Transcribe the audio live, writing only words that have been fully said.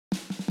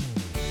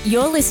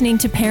You're listening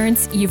to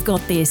Parents You've Got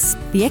This,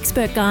 the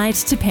expert guide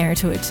to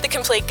parenthood. The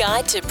complete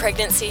guide to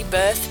pregnancy,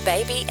 birth,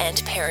 baby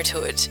and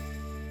parenthood.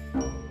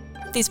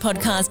 This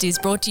podcast is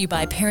brought to you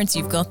by Parents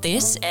You've Got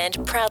This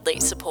and proudly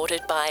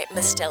supported by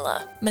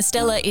Mistela.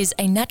 Mistela is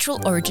a natural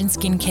origin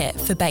skincare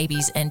for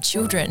babies and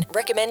children,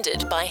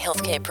 recommended by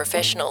healthcare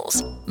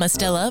professionals.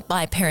 Mistela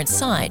by Parents'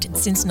 Side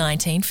since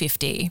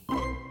 1950.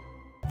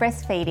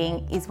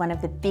 Breastfeeding is one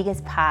of the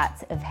biggest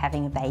parts of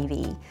having a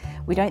baby.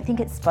 We don't think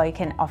it's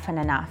spoken often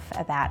enough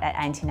about at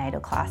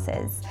antenatal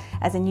classes.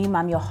 As a new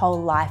mum, your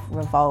whole life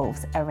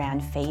revolves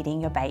around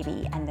feeding your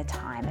baby and the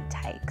time it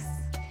takes.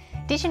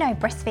 Did you know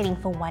breastfeeding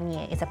for 1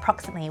 year is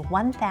approximately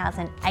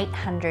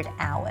 1,800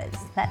 hours?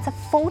 That's a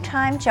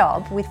full-time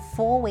job with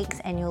 4 weeks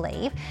annual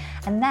leave,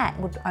 and that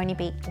would only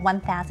be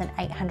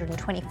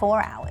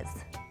 1,824 hours.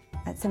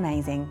 That's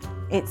amazing.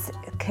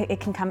 It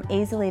can come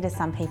easily to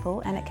some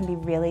people and it can be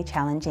really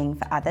challenging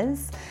for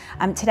others.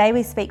 Today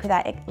we speak with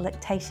our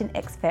lactation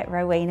expert,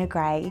 Rowena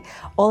Gray,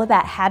 all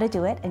about how to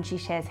do it, and she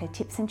shares her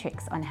tips and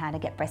tricks on how to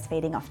get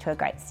breastfeeding off to a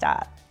great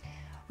start.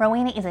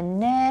 Rowena is a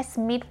nurse,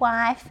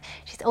 midwife.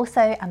 She's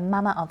also a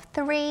mama of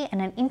 3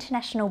 and an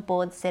international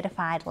board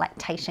certified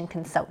lactation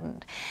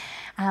consultant.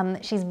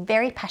 She's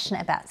very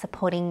passionate about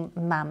supporting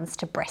mums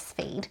to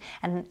breastfeed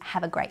and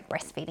have a great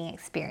breastfeeding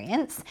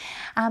experience.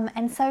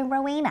 And so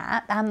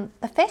Rowena,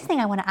 the first thing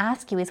I want to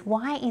ask you is,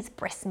 why is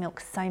breast milk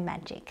so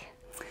magic?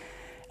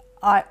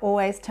 I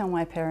always tell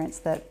my parents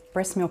that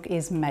breast milk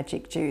is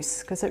magic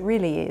juice, because it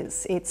really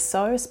is. It's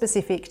so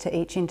specific to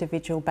each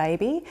individual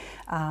baby.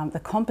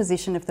 The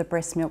composition of the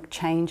breast milk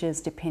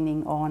changes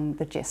depending on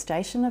the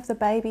gestation of the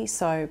baby.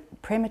 So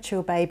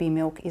premature baby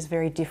milk is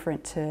very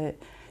different to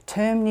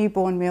term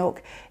newborn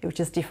milk, which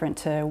is different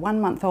to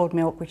 1-month-old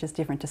milk, which is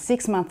different to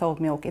 6-month-old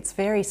milk. It's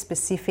very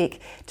specific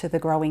to the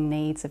growing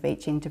needs of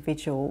each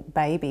individual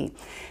baby.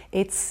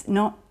 It's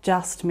not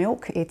just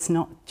milk, it's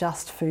not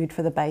just food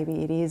for the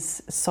baby, it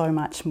is so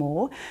much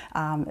more.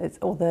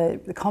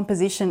 The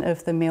composition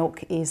of the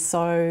milk is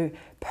so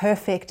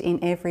perfect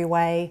in every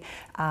way.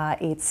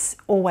 It's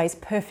always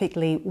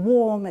perfectly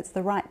warm, it's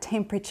the right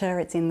temperature,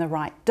 it's in the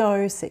right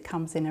dose, it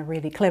comes in a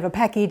really clever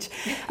package.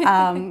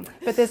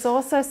 But there's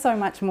also so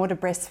much more to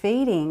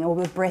breastfeeding or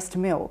with breast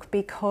milk,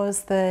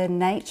 because the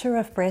nature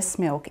of breast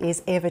milk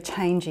is ever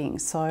changing.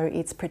 So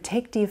it's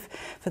protective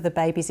for the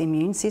baby's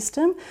immune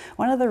system.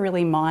 One of the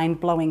really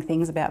mind-blowing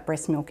things about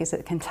breast milk is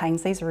it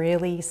contains these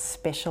really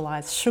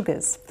specialised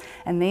sugars,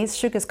 and these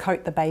sugars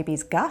coat the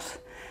baby's gut.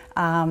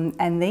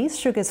 And these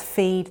sugars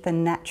feed the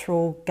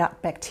natural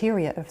gut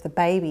bacteria of the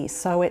baby,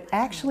 so it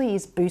actually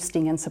is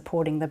boosting and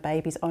supporting the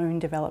baby's own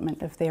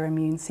development of their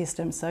immune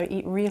system. So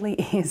it really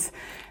is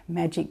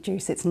magic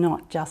juice, it's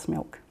not just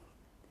milk.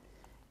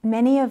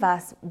 Many of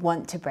us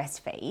want to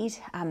breastfeed.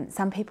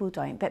 Some people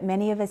don't, but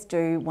many of us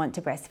do want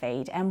to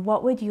breastfeed. And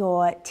what would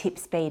your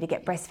tips be to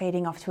get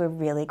breastfeeding off to a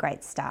really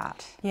great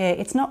start? Yeah,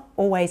 it's not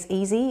always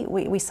easy.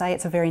 We say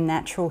it's a very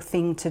natural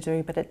thing to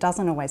do, but it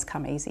doesn't always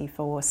come easy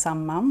for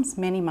some mums.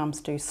 Many mums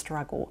do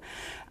struggle.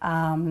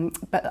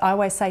 But I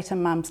always say to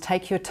mums,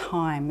 take your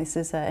time. This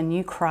is a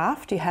new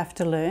craft you have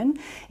to learn.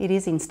 It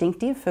is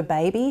instinctive for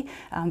baby.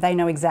 They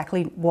know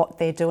exactly what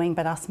they're doing,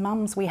 but us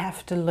mums, we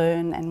have to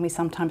learn, and we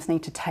sometimes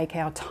need to take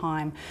our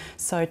time.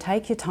 So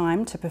take your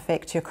time to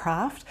perfect your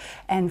craft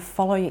and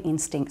follow your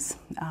instincts.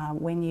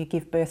 When you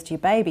give birth to your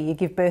baby, you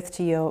give birth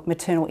to your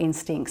maternal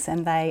instincts,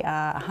 and they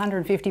are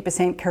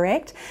 150%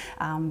 correct.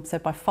 So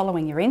by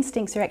following your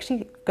instincts, you're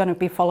actually going to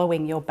be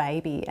following your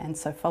baby, and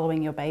so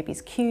following your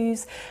baby's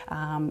cues.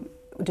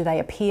 Do they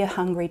appear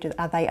hungry?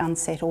 Are they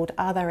unsettled?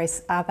 Are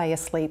they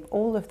asleep?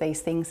 All of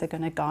these things are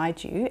going to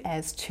guide you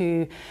as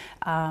to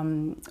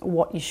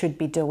what you should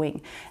be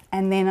doing.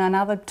 And then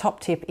another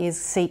top tip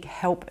is seek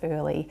help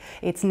early.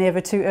 It's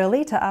never too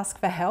early to ask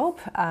for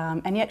help,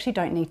 and you actually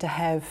don't need to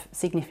have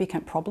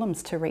significant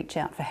problems to reach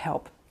out for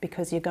help,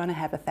 because you're going to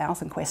have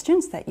 1,000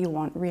 questions that you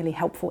want really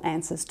helpful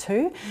answers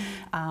to.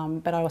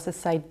 But I also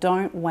say,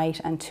 don't wait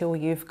until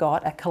you've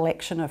got a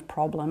collection of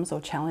problems or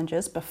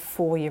challenges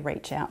before you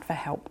reach out for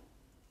help.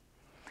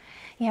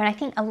 Yeah, and I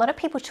think a lot of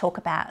people talk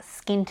about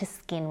skin to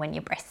skin when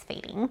you're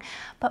breastfeeding,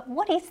 but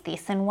what is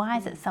this and why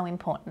is it so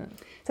important?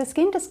 So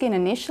skin to skin,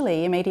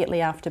 initially,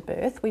 immediately after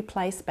birth, we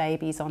place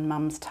babies on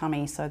mum's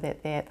tummy so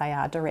that they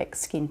are direct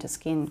skin to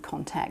skin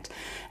contact.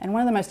 And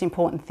one of the most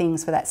important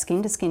things for that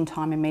skin to skin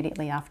time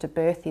immediately after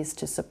birth is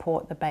to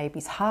support the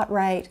baby's heart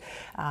rate,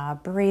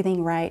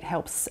 breathing rate,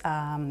 helps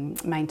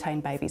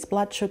maintain baby's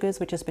blood sugars,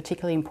 which is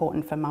particularly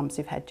important for mums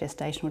who've had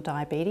gestational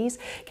diabetes.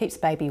 Keeps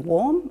baby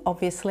warm,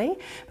 obviously,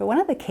 but one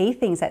of the key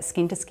things that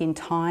skin to skin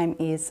time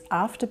is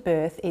after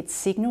birth, it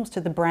signals to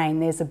the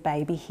brain there's a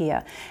baby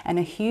here, and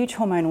a huge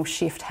hormonal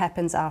shift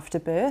happens after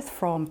birth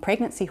from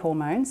pregnancy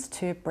hormones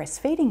to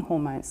breastfeeding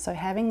hormones. So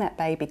having that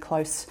baby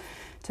close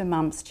to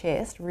mum's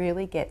chest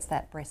really gets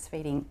that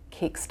breastfeeding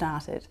kick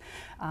started.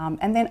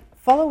 And then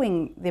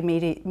Following the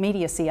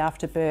immediacy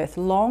after birth,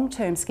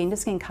 long-term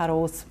skin-to-skin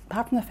cuddles,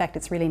 apart from the fact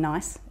it's really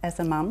nice as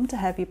a mum to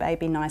have your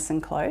baby nice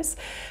and close,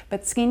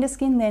 but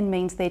skin-to-skin then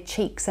means their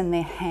cheeks and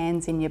their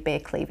hands in your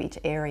bare cleavage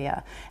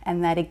area,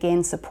 and that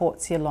again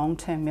supports your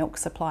long-term milk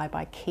supply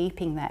by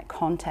keeping that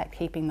contact,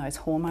 keeping those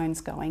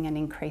hormones going and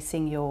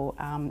increasing your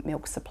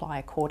milk supply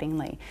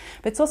accordingly.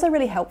 But it's also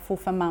really helpful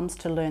for mums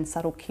to learn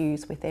subtle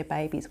cues with their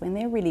babies. When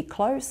they're really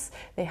close,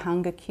 their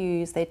hunger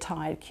cues, their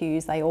tired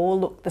cues, they all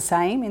look the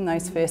same in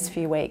those first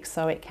few weeks,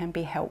 so it can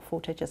be helpful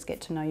to just get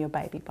to know your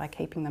baby by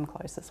keeping them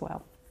close as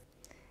well.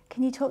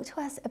 Can you talk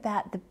to us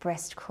about the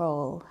breast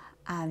crawl?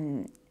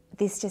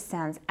 This just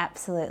sounds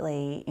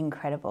absolutely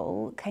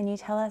incredible. Can you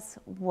tell us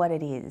what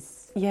it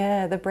is?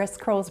 Yeah, the breast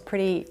crawl is a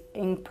pretty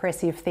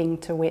impressive thing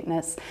to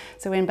witness.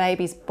 So when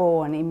baby's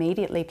born,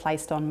 immediately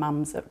placed on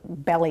mum's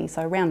belly,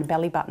 so around the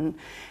belly button,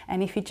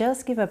 and if you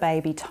just give a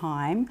baby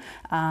time,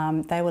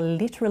 they will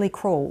literally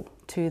crawl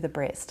to the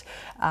breast.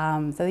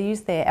 So they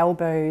use their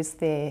elbows,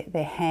 their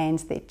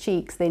hands, their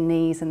cheeks, their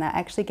knees, and they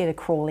actually get a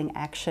crawling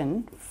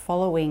action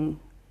following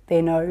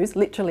their nose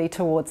literally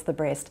towards the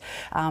breast.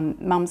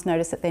 Mums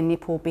notice that their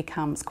nipple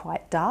becomes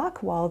quite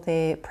dark while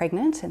they're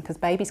pregnant, and because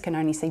babies can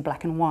only see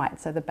black and white,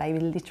 so the baby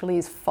literally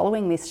is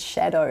following this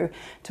shadow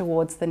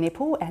towards the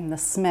nipple, and the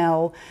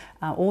smell,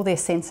 all their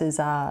senses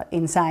are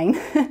insane.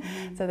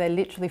 So they're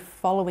literally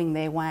following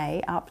their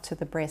way up to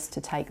the breast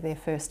to take their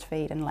first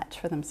feed and latch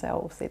for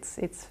themselves.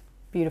 It's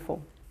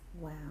beautiful.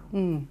 Wow.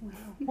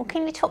 Well,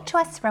 can you talk to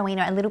us,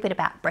 Rowena, a little bit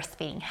about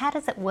breastfeeding? How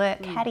does it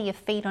work? How do you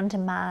feed on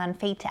demand,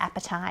 feed to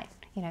appetite?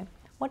 You know,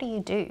 what do you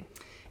do?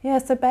 Yeah,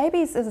 so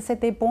babies, as I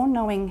said, they're born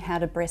knowing how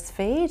to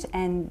breastfeed,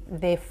 and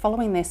they're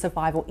following their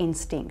survival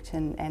instinct,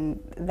 and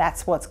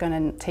that's what's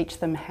going to teach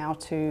them how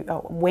to,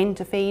 when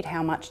to feed,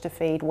 how much to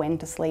feed, when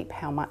to sleep,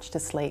 how much to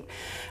sleep.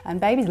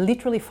 And babies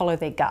literally follow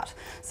their gut.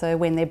 So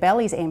when their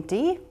belly's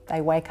empty, they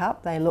wake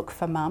up, they look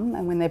for mum,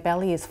 and when their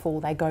belly is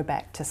full, they go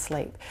back to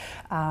sleep.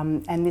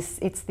 And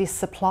it's this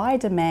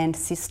supply-demand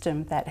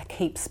system that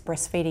keeps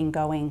breastfeeding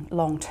going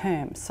long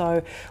term.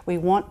 So we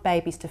want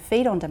babies to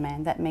feed on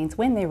demand. That means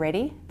when they're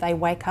ready, they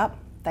wake up,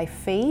 they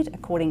feed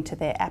according to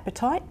their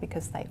appetite,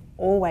 because they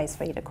always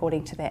feed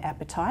according to their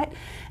appetite,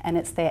 and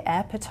it's their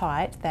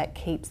appetite that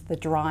keeps the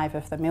drive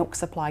of the milk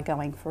supply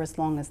going for as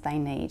long as they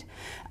need.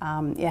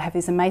 You have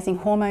this amazing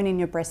hormone in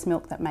your breast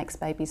milk that makes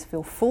babies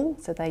feel full,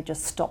 so they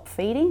just stop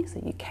feeding, so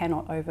you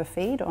cannot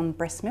overfeed on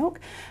breast milk.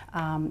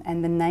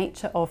 And the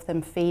nature of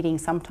them feeding,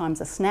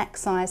 sometimes a snack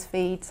size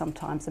feed,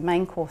 sometimes a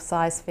main course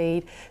size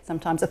feed,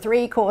 sometimes a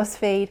 3-course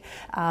feed,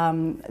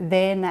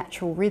 their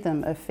natural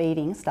rhythm of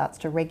feeding starts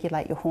to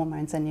regulate your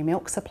hormones and your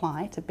milk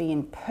supply to be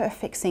in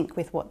perfect sync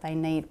with what they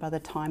need by the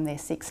time they're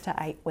 6 to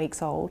 8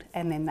 weeks old,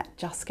 and then that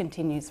just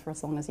continues for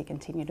as long as you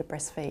continue to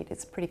breastfeed.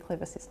 It's a pretty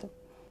clever system.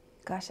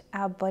 Gosh,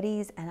 our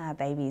bodies and our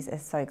babies are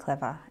so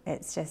clever.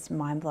 It's just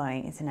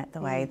mind-blowing, isn't it,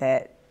 the way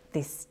that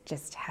this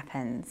just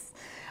happens.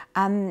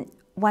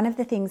 One of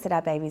the things that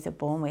our babies are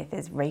born with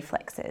is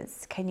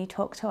reflexes. Can you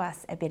talk to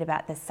us a bit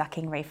about the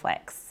sucking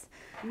reflex?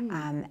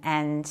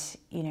 And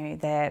you know,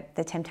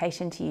 the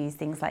temptation to use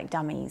things like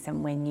dummies,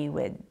 and when you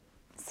would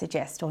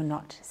suggest or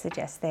not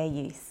suggest their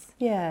use?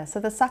 Yeah, so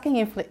the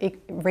sucking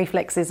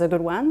reflex is a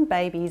good one.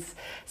 Babies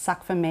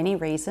suck for many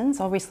reasons,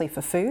 obviously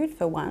for food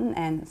for one,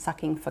 and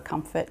sucking for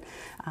comfort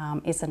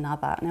is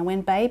another. Now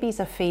when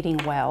babies are feeding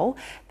well,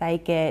 they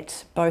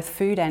get both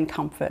food and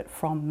comfort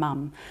from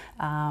mum.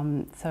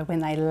 So when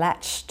they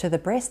latch to the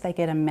breast, they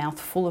get a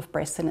mouthful of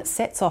breast, and it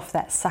sets off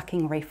that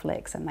sucking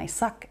reflex, and they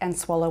suck and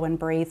swallow and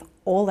breathe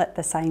all at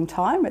the same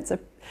time. It's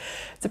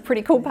a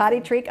pretty cool party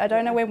trick. I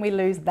don't know when we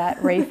lose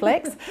that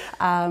reflex,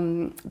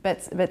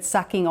 but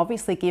sucking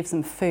obviously gives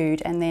them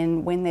food, and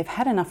then when they've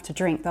had enough to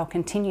drink, they'll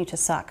continue to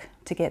suck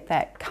to get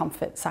that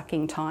comfort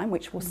sucking time,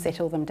 which will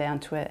settle them down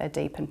to a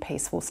deep and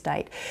peaceful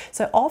state.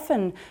 So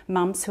often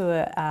mums who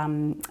are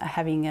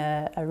having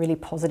a really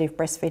positive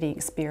breastfeeding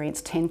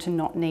experience tend to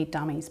not need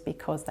dummies,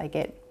 because they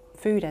get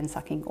food and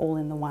sucking all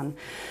in the one.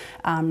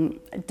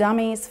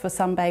 Dummies for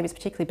some babies,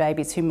 particularly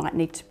babies who might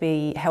need to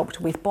be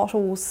helped with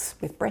bottles,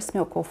 with breast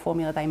milk or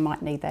formula, they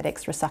might need that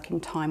extra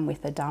sucking time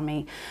with a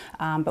dummy.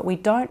 But we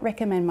don't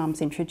recommend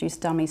mums introduce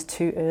dummies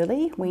too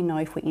early. We know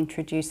if we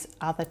introduce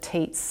other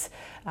teats,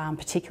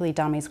 particularly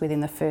dummies within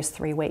the first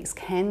 3 weeks,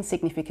 can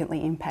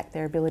significantly impact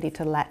their ability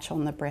to latch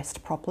on the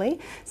breast properly,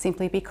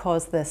 simply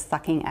because the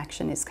sucking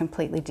action is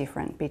completely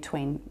different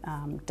between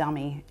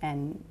dummy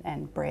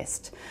and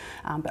breast.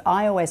 But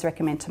I always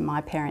recommend to my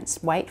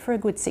parents, wait for a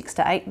good 6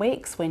 to 8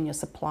 weeks when your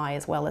supply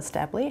is well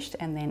established,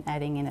 and then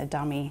adding in a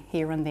dummy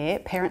here and there.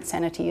 Parent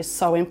sanity is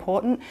so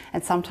important,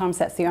 and sometimes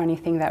that's the only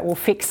thing that will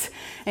fix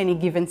any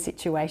given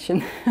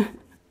situation.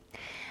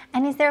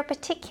 And is there a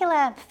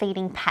particular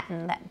feeding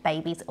pattern that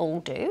babies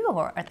all do,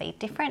 or are they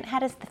different? How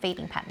does the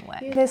feeding pattern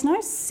work? There's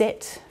no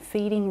set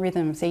feeding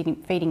rhythm,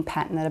 feeding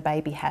pattern that a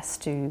baby has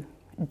to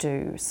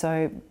do.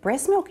 So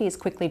breast milk is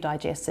quickly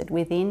digested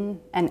within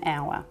an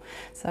hour.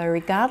 So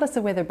regardless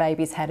of whether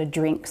baby's had a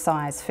drink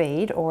size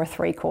feed or a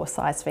 3-course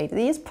size feed, it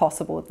is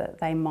possible that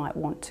they might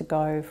want to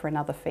go for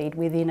another feed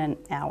within an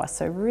hour.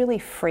 So really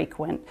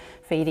frequent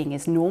feeding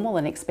is normal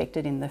and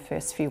expected in the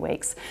first few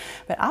weeks.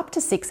 But up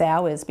to 6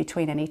 hours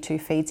between any 2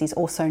 feeds is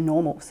also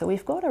normal. So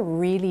we've got a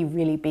really,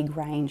 really big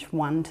range,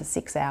 1 to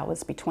 6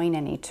 hours between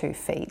any 2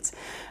 feeds.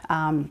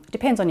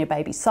 Depends on your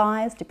baby's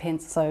size,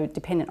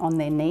 dependent on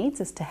their needs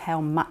as to how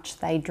much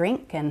they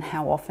drink and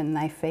how often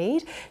they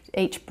feed.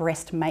 Each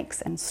breast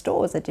makes and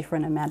stores a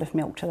different amount of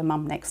milk to the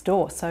mum next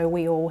door. So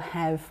we're all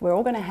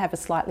going to have a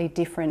slightly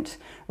different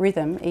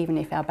rhythm, even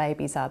if our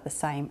babies are the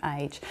same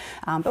age.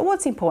 But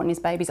what's important is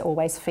babies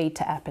always feed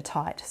to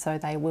appetite. So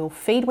they will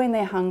feed when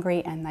they're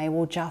hungry and they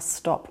will just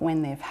stop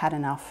when they've had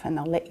enough, and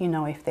they'll let you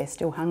know if they're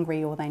still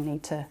hungry or they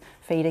need to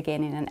feed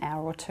again in an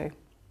hour or 2.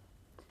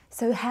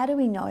 So how do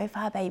we know if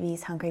our baby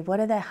is hungry? What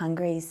are the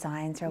hungry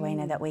signs,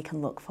 Rowena, that we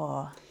can look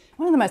for?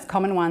 One of the most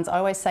common ones I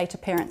always say to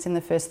parents in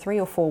the first 3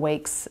 or 4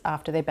 weeks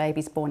after their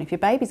baby's born, if your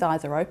baby's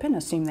eyes are open,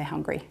 assume they're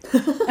hungry.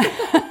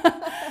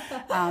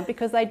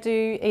 Because they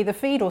do either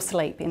feed or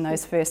sleep in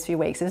those first few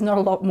weeks. There's not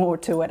a lot more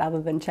to it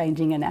other than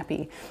changing a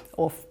nappy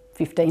or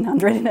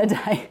 1,500 in a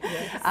day.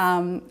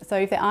 Yes. So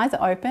if their eyes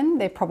are open,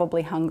 they're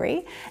probably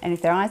hungry. And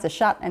if their eyes are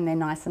shut and they're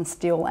nice and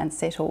still and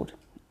settled,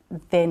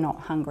 they're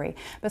not hungry.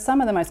 But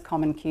some of the most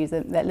common cues,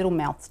 that little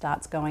mouth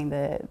starts going,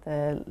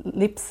 the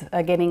lips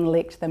are getting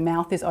licked, the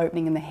mouth is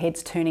opening and the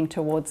head's turning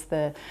towards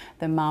the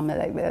mum,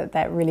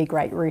 that really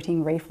great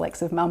rooting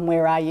reflex of mum,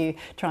 where are you,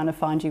 trying to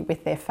find you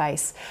with their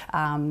face.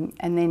 And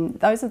then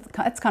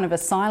it's kind of a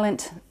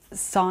silent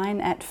sign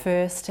at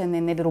first, and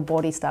then their little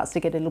body starts to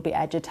get a little bit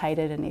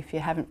agitated, and if you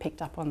haven't picked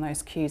up on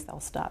those cues, they'll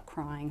start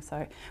crying.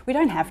 So we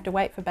don't have to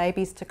wait for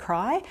babies to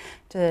cry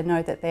to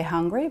know that they're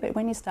hungry, but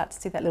when you start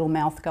to see that little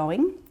mouth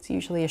going, it's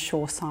usually a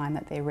sure sign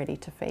that they're ready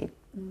to feed.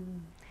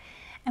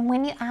 And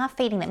when you are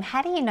feeding them,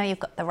 how do you know you've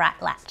got the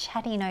right latch?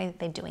 How do you know that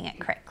they're doing it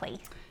correctly?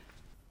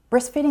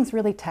 Breastfeeding's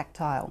really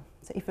tactile,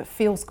 so if it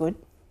feels good,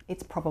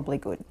 it's probably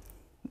good.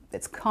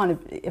 It's kind of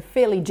a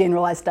fairly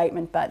generalised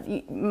statement, but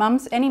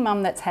any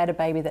mum that's had a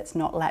baby that's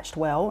not latched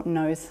well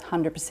knows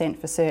 100%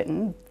 for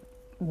certain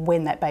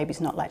when that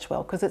baby's not latched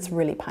well, because it's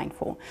really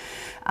painful.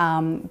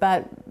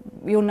 But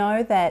you'll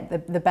know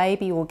that the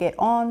baby will get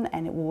on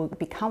and it will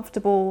be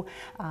comfortable.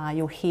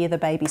 You'll hear the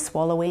baby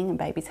swallowing, and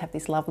babies have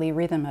this lovely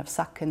rhythm of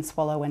suck and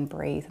swallow and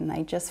breathe, and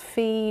they just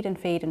feed and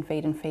feed and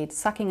feed and feed,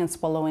 sucking and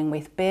swallowing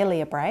with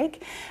barely a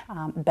break.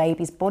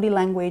 Baby's body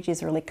language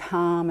is really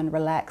calm and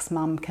relaxed.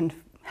 Mum can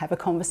have a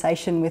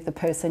conversation with the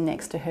person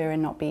next to her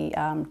and not be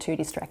too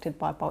distracted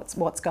by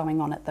what's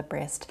going on at the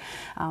breast.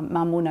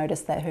 Mum will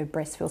notice that her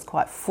breast feels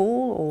quite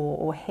full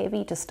or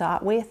heavy to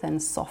start with,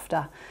 and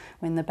softer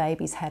when the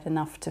baby's had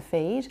enough to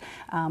feed.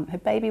 Her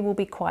baby will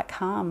be quite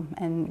calm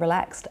and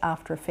relaxed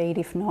after a feed,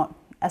 if not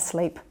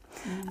asleep.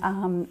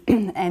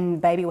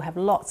 And baby will have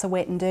lots of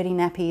wet and dirty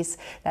nappies.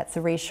 That's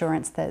a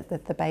reassurance that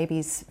the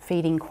baby's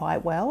feeding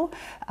quite well.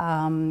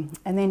 And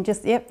then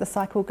the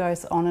cycle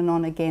goes on and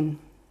on again.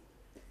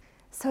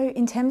 So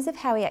in terms of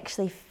how we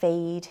actually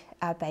feed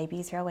our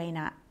babies,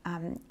 Rowena,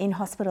 in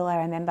hospital I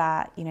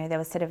remember, there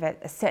was sort of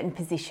a certain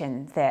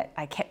position that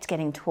I kept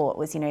getting taught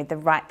was, the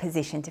right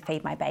position to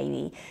feed my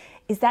baby.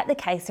 Is that the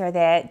case, or are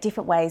there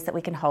different ways that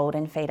we can hold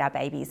and feed our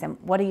babies? And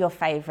what are your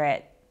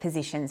favourite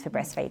positions for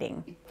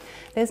breastfeeding?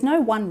 There's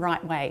no one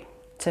right way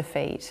to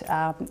feed.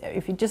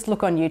 If you just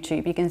look on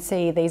YouTube, you can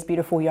see these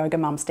beautiful yoga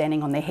mums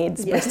standing on their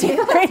heads,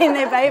 breastfeeding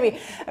their baby.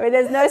 I mean,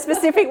 there's no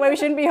specific way. We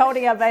shouldn't be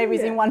holding our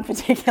babies in one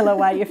particular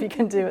way if you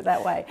can do it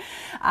that way.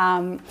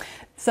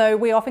 So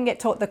we often get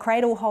taught the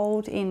cradle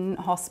hold in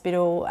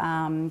hospital,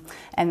 and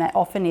that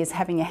often is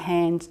having a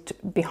hand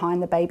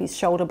behind the baby's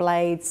shoulder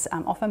blades.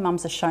 Often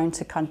mums are shown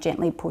to kind of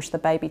gently push the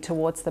baby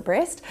towards the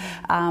breast.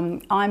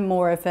 I'm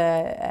more of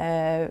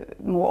a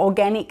more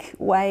organic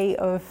way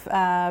of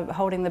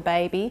holding the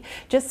baby,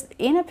 just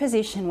in a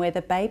position where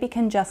the baby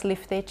can just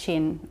lift their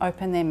chin,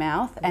 open their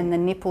mouth, and the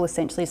nipple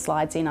essentially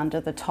slides in under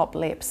the top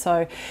lip.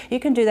 So you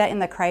can do that in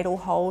the cradle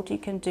hold. You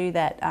can do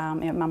that,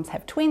 mums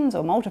have twins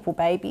or multiple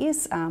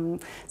babies,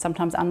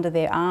 sometimes under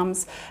their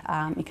arms.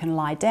 You can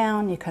lie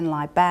down, you can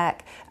lie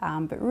back,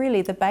 but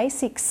really the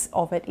basics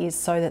of it is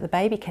so that the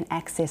baby can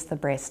access the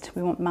breast.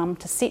 We want mum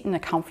to sit in a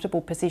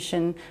comfortable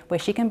position where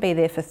she can be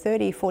there for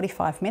 30,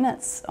 45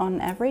 minutes on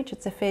average.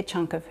 It's a fair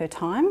chunk of her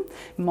time,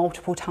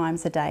 multiple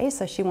times a day,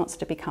 so she wants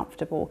to be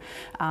comfortable.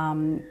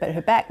 But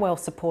her back well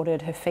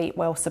supported, her feet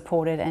well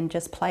supported, and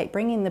just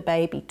bringing the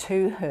baby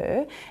to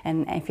her,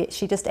 and if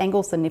she just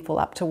angles the nipple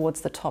up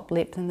towards the top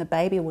lip, then the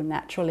baby will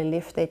naturally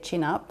lift their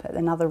chin up.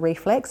 Another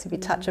reflex, if you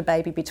touch a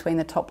baby between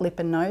the top lip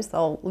and nose,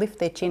 they'll lift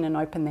their chin and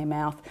open their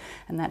mouth,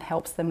 and that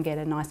helps them get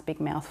a nice big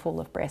mouthful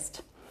of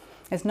breast.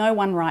 There's no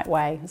one right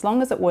way. As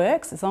long as it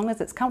works, as long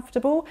as it's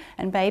comfortable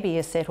and baby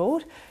is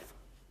settled,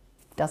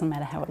 doesn't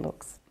matter how it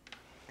looks.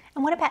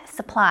 And what about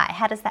supply?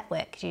 How does that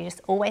work? Do you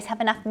just always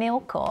have enough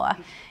milk, or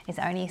is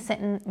there only a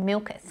certain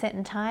milk at a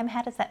certain time?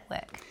 How does that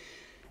work?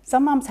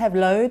 Some mums have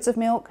loads of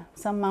milk,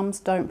 some mums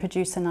don't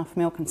produce enough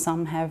milk, and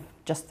some have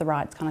just the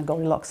right. It's kind of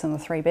Goldilocks and the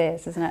Three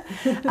Bears, isn't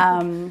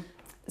it?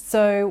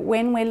 So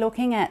when we're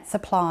looking at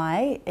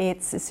supply,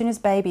 it's as soon as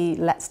baby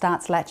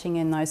starts latching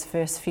in those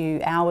first few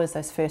hours,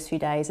 those first few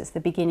days, it's the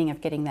beginning of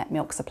getting that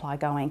milk supply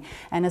going.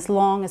 And as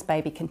long as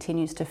baby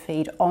continues to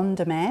feed on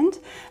demand,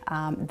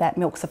 that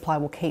milk supply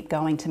will keep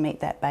going to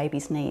meet that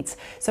baby's needs.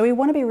 So we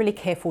want to be really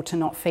careful to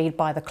not feed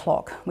by the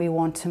clock. We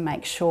want to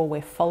make sure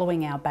we're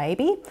following our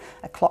baby.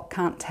 A clock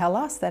can't tell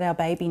us that our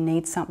baby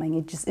needs something.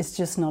 It's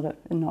just not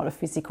a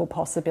physical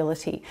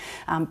possibility.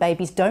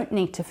 Babies don't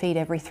need to feed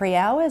every 3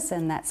 hours,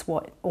 and that's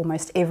what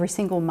almost every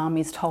single mum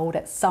is told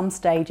at some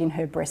stage in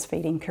her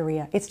breastfeeding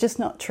career. It's just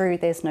not true.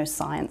 There's no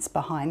science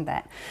behind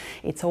that.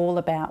 It's all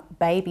about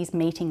babies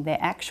meeting their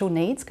actual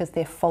needs because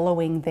they're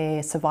following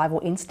their survival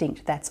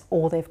instinct. That's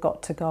all they've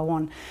got to go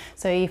on.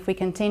 So if we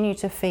continue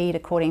to feed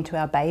according to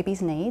our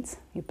baby's needs,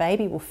 your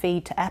baby will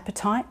feed to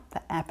appetite.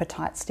 The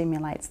appetite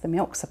stimulates the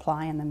milk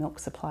supply, and the milk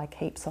supply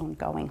keeps on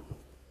going.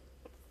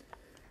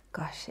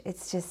 Gosh,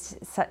 it's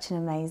just such an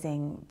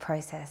amazing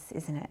process,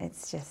 isn't it?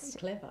 It's just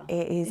clever.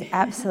 It is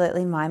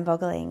absolutely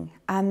mind-boggling.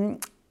 Can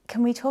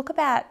we talk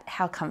about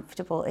how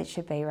comfortable it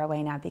should be,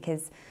 Rowena?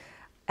 Because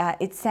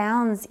it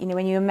sounds,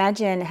 when you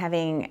imagine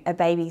having a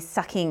baby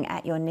sucking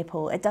at your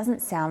nipple, it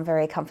doesn't sound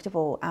very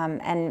comfortable.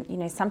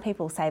 And some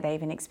people say they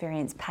even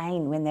experience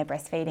pain when they're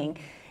breastfeeding.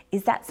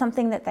 Is that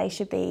something that they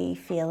should be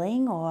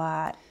feeling,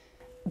 or?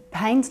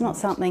 Pain's not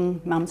something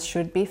mums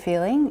should be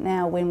feeling.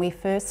 Now, when we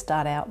first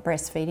start out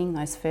breastfeeding,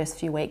 those first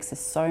few weeks, there's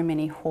so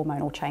many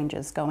hormonal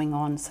changes going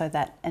on, so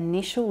that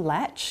initial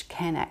latch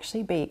can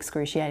actually be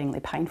excruciatingly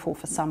painful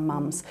for some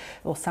mums,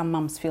 or some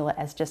mums feel it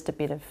as just a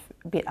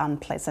bit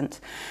unpleasant.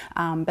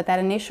 But that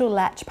initial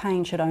latch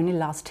pain should only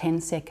last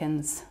 10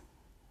 seconds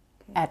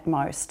at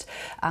most.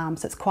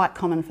 So it's quite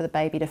common for the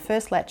baby to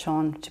first latch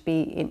on,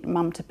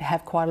 mum to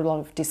have quite a lot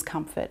of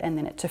discomfort, and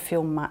then it to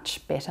feel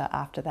much better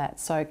after that.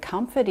 So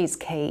comfort is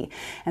key,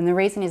 and the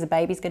reason is the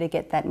baby's going to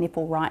get that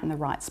nipple right in the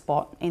right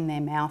spot in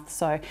their mouth.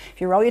 So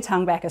if you roll your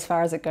tongue back as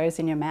far as it goes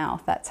in your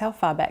mouth, that's how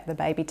far back the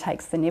baby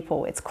takes the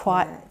nipple. It's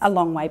quite a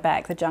long way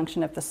back, the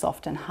junction of the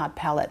soft and hard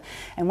palate.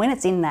 And when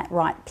it's in that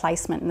right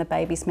placement in the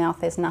baby's mouth,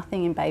 there's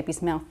nothing in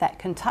baby's mouth that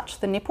can touch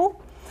the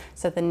nipple.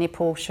 So the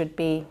nipple should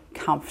be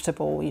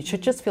comfortable. You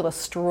should just feel a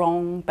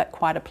strong but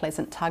quite a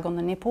pleasant tug on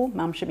the nipple.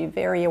 Mum should be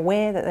very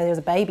aware that there's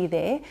a baby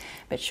there,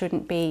 but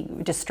shouldn't be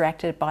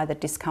distracted by the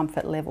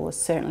discomfort level.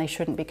 Certainly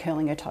shouldn't be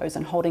curling her toes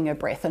and holding her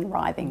breath and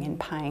writhing in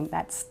pain.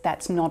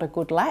 That's not a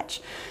good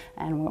latch,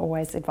 and we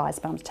always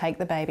advise mum to take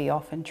the baby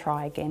off and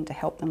try again to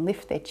help them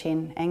lift their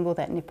chin, angle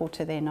that nipple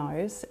to their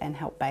nose, and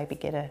help baby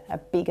get a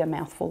bigger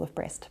mouthful of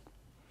breast.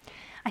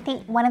 I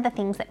think one of the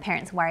things that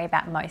parents worry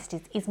about most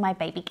is my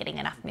baby getting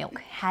enough milk?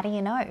 How do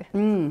you know?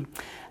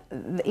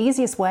 The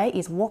easiest way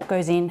is what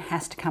goes in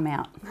has to come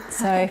out.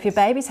 So if your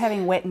baby's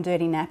having wet and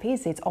dirty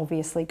nappies, it's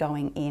obviously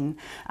going in.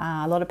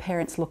 A lot of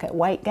parents look at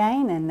weight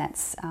gain, and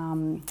that's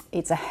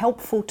it's a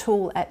helpful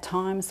tool at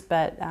times,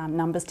 but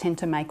numbers tend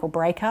to make or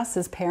break us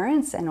as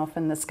parents, and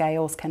often the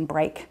scales can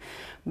break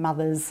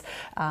mothers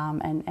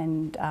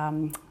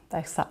and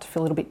they start to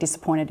feel a little bit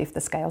disappointed if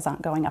the scales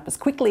aren't going up as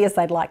quickly as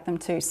they'd like them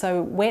to.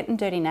 So wet and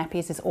dirty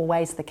nappies is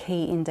always the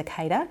key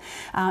indicator,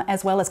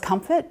 as well as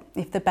comfort.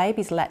 If the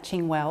baby's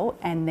latching well,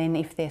 and then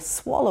if they're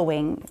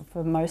swallowing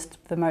for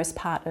the most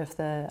part of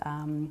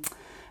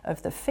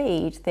the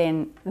feed,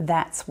 then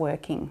that's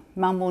working.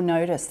 Mum will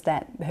notice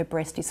that her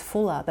breast is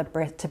fuller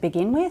to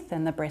begin with,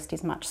 and the breast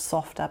is much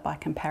softer by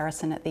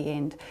comparison at the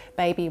end.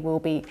 Baby will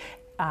be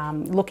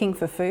looking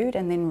for food,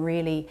 and then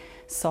really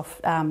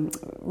soft,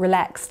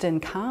 relaxed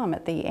and calm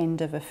at the end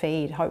of a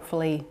feed,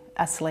 hopefully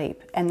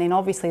asleep. And then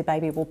obviously the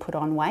baby will put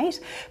on weight,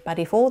 but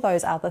if all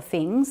those other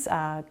things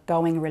are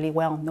going really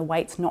well and the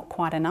weight's not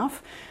quite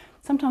enough,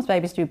 sometimes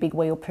babies do big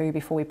wee or poo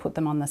before we put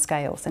them on the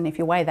scales, and if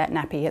you weigh that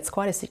nappy, it's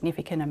quite a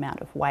significant amount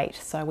of weight.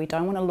 So we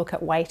don't want to look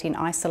at weight in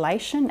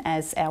isolation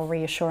as our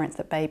reassurance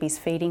that baby's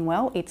feeding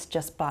well. It's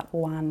just but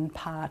one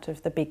part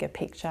of the bigger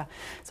picture.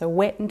 So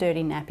wet and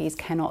dirty nappies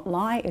cannot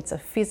lie. It's a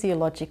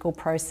physiological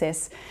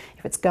process.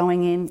 If it's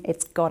going in,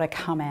 it's got to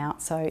come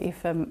out. So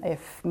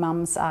if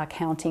mums are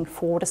counting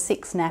 4 to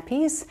 6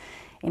 nappies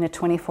in a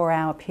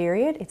 24-hour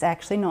period, it's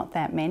actually not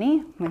that many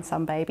when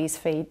some babies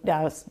feed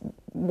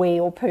wee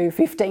or poo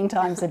 15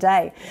 times a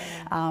day.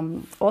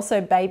 Also,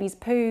 babies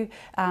poo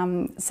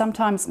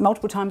sometimes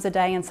multiple times a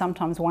day, and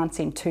sometimes once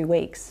in 2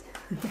 weeks.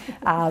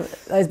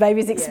 Those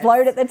babies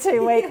explode at the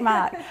 2-week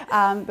mark.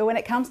 But when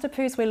it comes to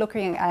poos, we're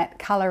looking at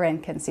colour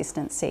and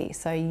consistency.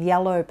 So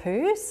yellow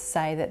poos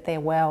say that they're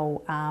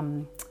well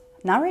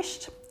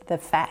nourished. The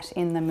fat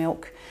in the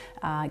milk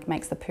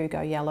makes the poo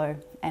go yellow,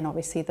 and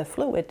obviously the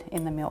fluid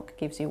in the milk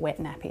gives you wet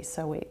nappies.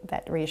 So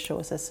that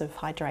reassures us of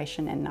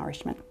hydration and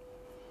nourishment.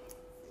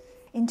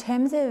 In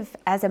terms of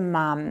as a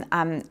mum,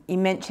 you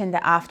mentioned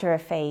that after a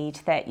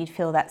feed that you'd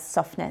feel that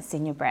softness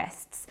in your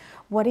breasts.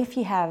 What if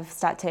you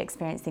start to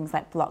experience things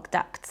like blocked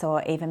ducts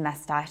or even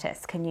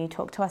mastitis? Can you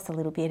talk to us a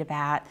little bit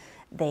about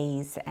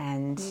these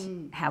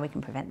and how we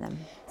can prevent them?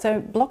 So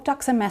blocked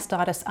ducts and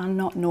mastitis are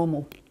not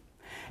normal.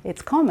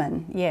 It's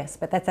common, yes,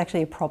 but that's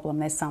actually a problem.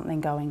 There's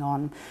something going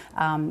on.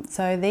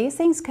 So these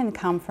things can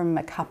come from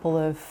a couple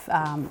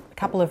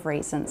of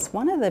reasons.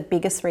 One of the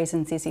biggest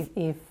reasons is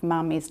if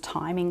mum is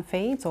timing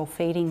feeds or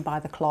feeding by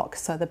the clock.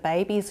 So the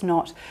baby's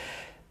not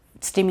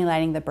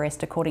stimulating the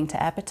breast according to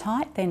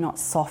appetite. They're not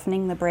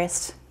softening the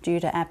breast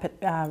due to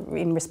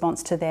in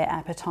response to their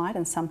appetite,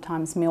 and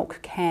sometimes milk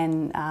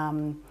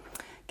can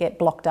get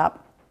blocked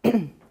up.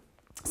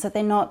 So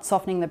they're not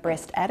softening the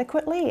breast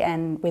adequately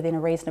and within a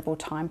reasonable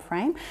time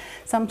frame.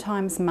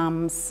 Sometimes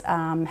mums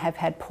have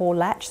had poor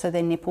latch, so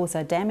their nipples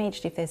are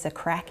damaged. If there's a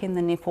crack in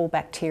the nipple,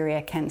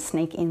 bacteria can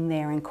sneak in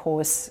there and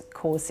cause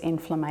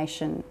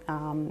inflammation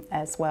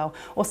as well.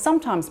 Or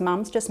sometimes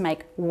mums just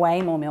make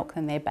way more milk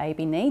than their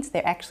baby needs.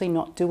 They're actually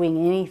not doing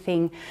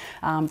anything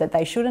that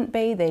they shouldn't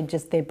be.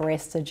 Their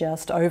breasts are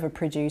just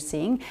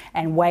overproducing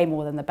and way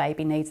more than the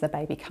baby needs. The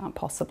baby can't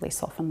possibly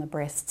soften the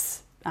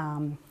breasts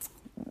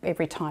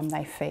every time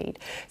they feed.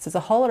 So there's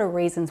a whole lot of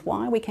reasons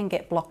why we can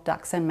get blocked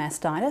ducts and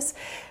mastitis.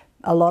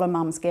 A lot of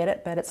mums get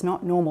it, but it's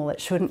not normal. It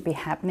shouldn't be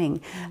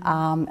happening.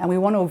 And we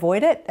want to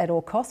avoid it at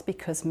all costs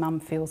because mum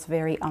feels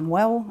very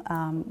unwell.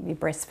 Your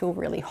breasts feel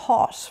really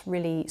hot,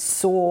 really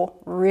sore,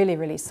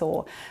 really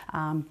sore,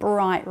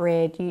 bright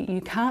red.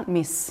 You can't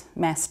miss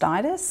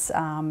mastitis.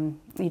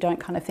 You don't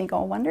kind of think,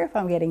 oh, I wonder if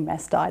I'm getting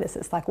mastitis.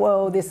 It's like,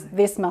 whoa,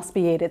 this must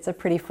be it. It's a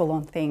pretty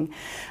full-on thing.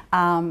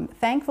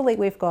 Thankfully,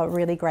 we've got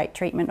really great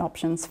treatment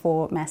options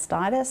for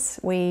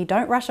mastitis. We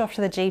don't rush off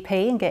to the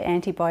GP and get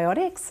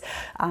antibiotics.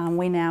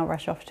 We now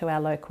rush off to our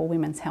local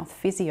women's health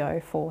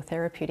physio for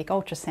therapeutic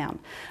ultrasound.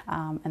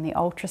 And the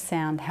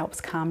ultrasound helps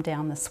calm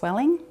down the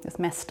swelling. Because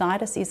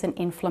mastitis is an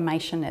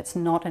inflammation, it's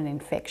not an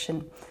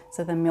infection.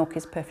 So the milk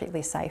is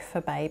perfectly safe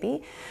for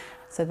baby.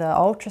 So the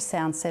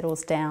ultrasound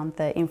settles down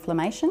the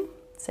inflammation,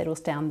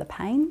 settles down the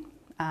pain,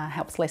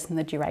 helps lessen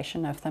the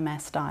duration of the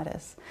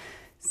mastitis.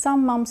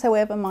 Some mums,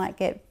 however, might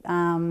get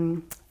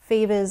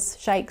fevers,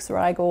 shakes,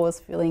 rigors,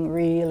 feeling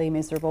really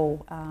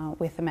miserable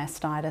with the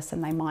mastitis,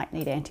 and they might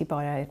need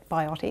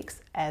antibiotics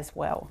as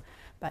well.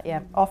 But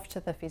yeah, off to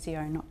the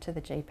physio, not to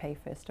the GP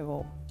first of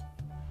all.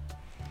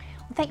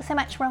 Thanks so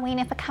much,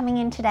 Rowena, for coming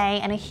in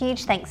today, and a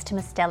huge thanks to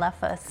Mistela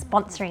for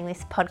sponsoring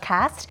this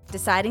podcast.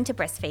 Deciding to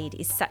breastfeed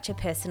is such a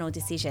personal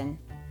decision.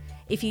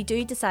 If you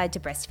do decide to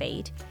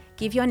breastfeed,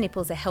 give your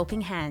nipples a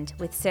helping hand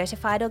with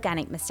certified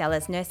organic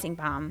Mistela's nursing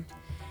balm.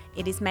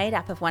 It is made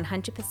up of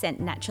 100%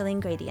 natural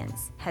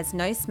ingredients, has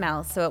no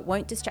smell so it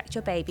won't distract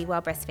your baby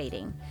while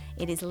breastfeeding.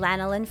 It is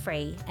lanolin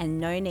free and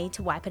no need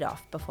to wipe it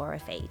off before a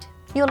feed.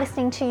 You're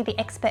listening to The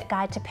Expert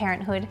Guide to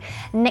Parenthood.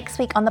 Next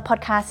week on the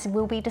podcast,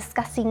 we'll be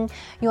discussing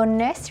your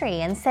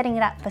nursery and setting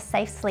it up for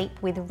safe sleep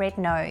with Red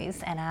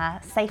Nose and our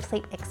safe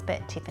sleep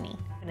expert, Tiffany.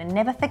 And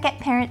never forget,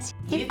 parents,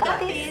 you've got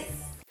this.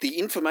 The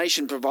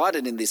information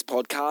provided in this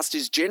podcast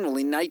is general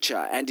in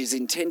nature and is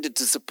intended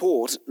to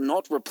support,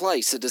 not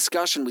replace, a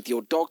discussion with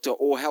your doctor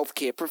or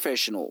healthcare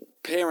professional.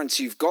 Parents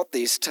You've Got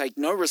This take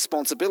no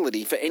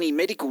responsibility for any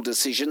medical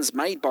decisions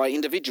made by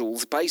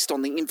individuals based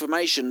on the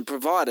information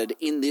provided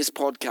in this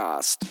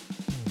podcast.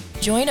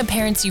 Join a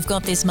Parents You've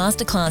Got This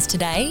masterclass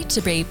today to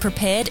be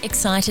prepared,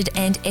 excited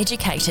and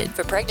educated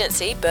for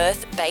pregnancy,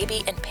 birth,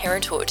 baby and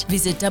parenthood.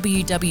 Visit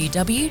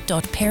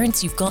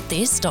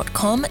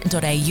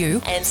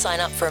www.parentsyou'vegotthis.com.au and sign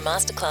up for a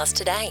masterclass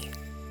today.